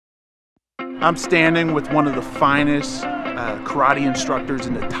I'm standing with one of the finest karate instructors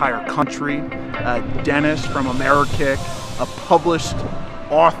in the entire country, Dennis from Amerikick, a published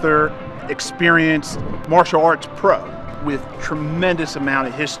author, experienced martial arts pro with tremendous amount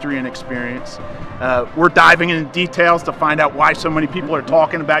of history and experience. We're diving into details to find out why so many people are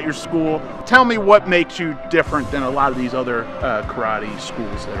talking about your school. Tell me what makes you different than a lot of these other karate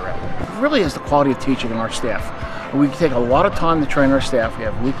schools that are out there. It really is the quality of teaching in our staff. We take a lot of time to train our staff. We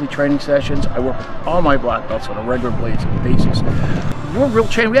have weekly training sessions. I work with all my black belts on a regular basis. We're real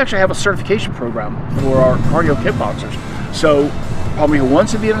trained. We actually have a certification program for our cardio kickboxers. So somebody who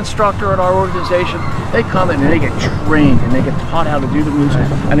wants to be an instructor in our organization, they come in and they get trained and they get taught how to do the moves,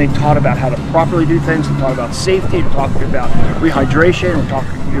 and they taught about how to properly do things. They taught about safety. We're talking about rehydration. We're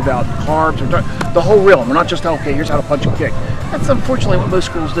talking about carbs. The whole reel. We're not just, okay, here's how to punch and kick. That's unfortunately what most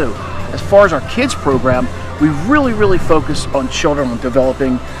schools do. As far as our kids program, we really focus on children, on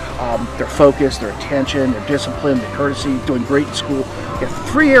developing their focus, their attention, their discipline, their courtesy, doing great in school. We have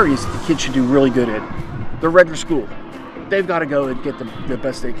 3 areas that the kids should do really good in. Their regular school. They've got to go and get the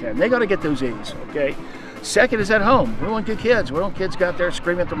best they can. They got to get those A's, okay? Second is at home. We want good kids. We don't want kids go out there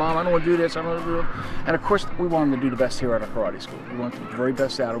screaming at their mom, I don't want to do this, I don't want to do it. And of course, we want them to do the best here at our karate school. We want the very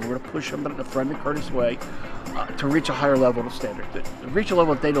best out of them. We're going to push them in a friendly, courteous way to reach a higher level of standard, to reach a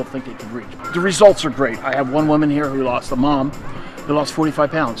level that they don't think they can reach. The results are great. I have one woman here who lost a mom, who lost 45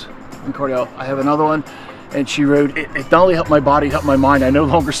 pounds in cardio. I have another one, and she wrote, it not only helped my body, it helped my mind. I no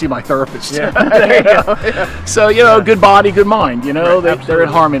longer see my therapist. Yeah. There you go. Yeah. So, you know, good body, good mind, you know, right, they're in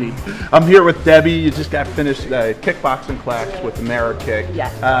harmony. I'm here with Debbie. You just got finished a kickboxing class with Amerikick.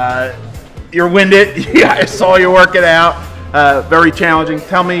 Yes. You're winded. Yeah, I saw you working out. Very challenging.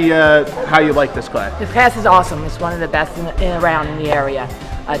 Tell me how you like this class. This class is awesome. It's one of the best around in the area.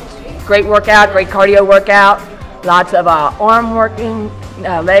 Great workout, great cardio workout, lots of arm working,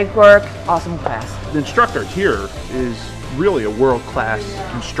 leg work, awesome class. The instructor here is really a world-class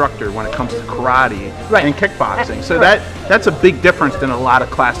instructor when it comes to karate and kickboxing. So that's a big difference than a lot of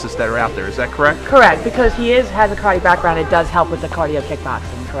classes that are out there. Is that correct? Correct, because he has a karate background. It does help with the cardio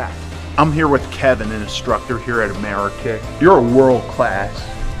kickboxing, correct. I'm here with Kevin, an instructor here at Amerikick. You're a world-class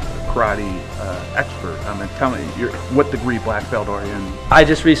karate expert. I mean, tell me, what degree black belt are you in? I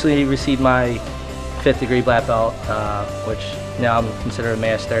just recently received my 5th degree black belt, which now I'm considered a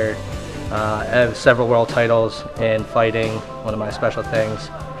master. I have several world titles in fighting, one of my special things.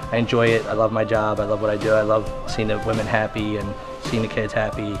 I enjoy it. I love my job. I love what I do. I love seeing the women happy and seeing the kids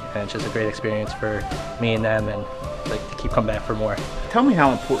happy, and it's just a great experience for me and them, and like to keep coming back for more. Tell me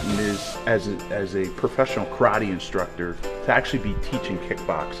how important it is as a professional karate instructor to actually be teaching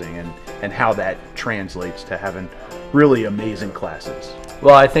kickboxing, and how that translates to having really amazing classes.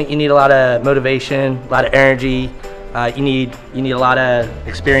 Well, I think you need a lot of motivation, a lot of energy. You need a lot of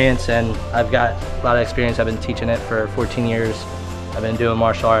experience, and I've got a lot of experience. I've been teaching it for 14 years. I've been doing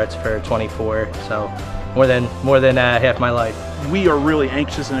martial arts for 24, so more than half my life. We are really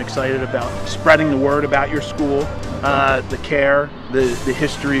anxious and excited about spreading the word about your school, the care, the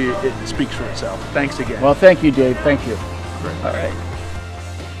history. It speaks for itself. Thanks again. Well, thank you, Dave. Thank you. Great. All right.